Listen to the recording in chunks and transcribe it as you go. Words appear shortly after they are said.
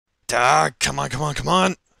Come on, come on, come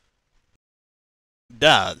on.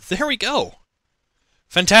 There we go.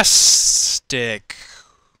 Fantastic.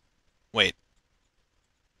 Wait.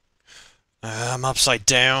 I'm upside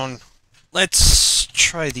down. Let's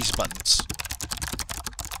try these buttons.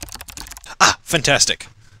 Ah, fantastic.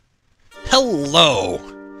 Hello.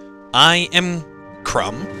 I am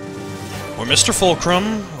Crumb, or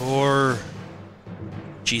Mrfullcrumb, or...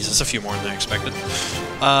 Jesus, a few more than I expected.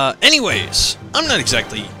 Anyways, I'm not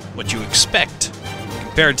exactly what you expect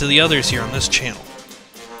compared to the others here on this channel.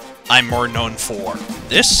 I'm more known for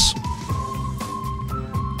this.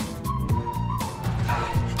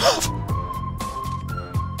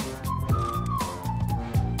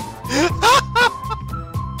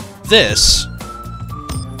 This.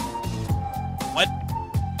 What?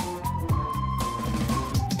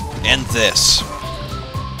 And this.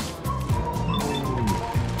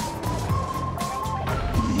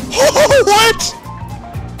 What?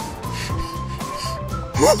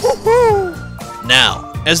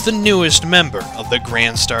 Now, as the newest member of the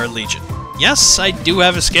Grandstar Legion, yes, I do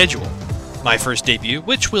have a schedule. My first debut,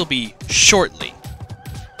 which will be shortly,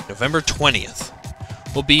 November 20th,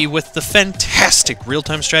 will be with the fantastic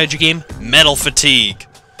real-time strategy game, Metal Fatigue.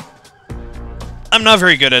 I'm not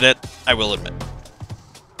very good at it, I will admit.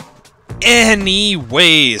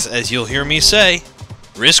 Anyways, as you'll hear me say,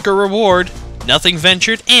 risk or reward, nothing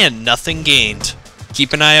ventured and nothing gained.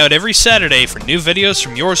 Keep an eye out every Saturday for new videos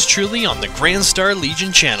from yours truly on the Grandstar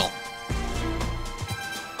Legion channel.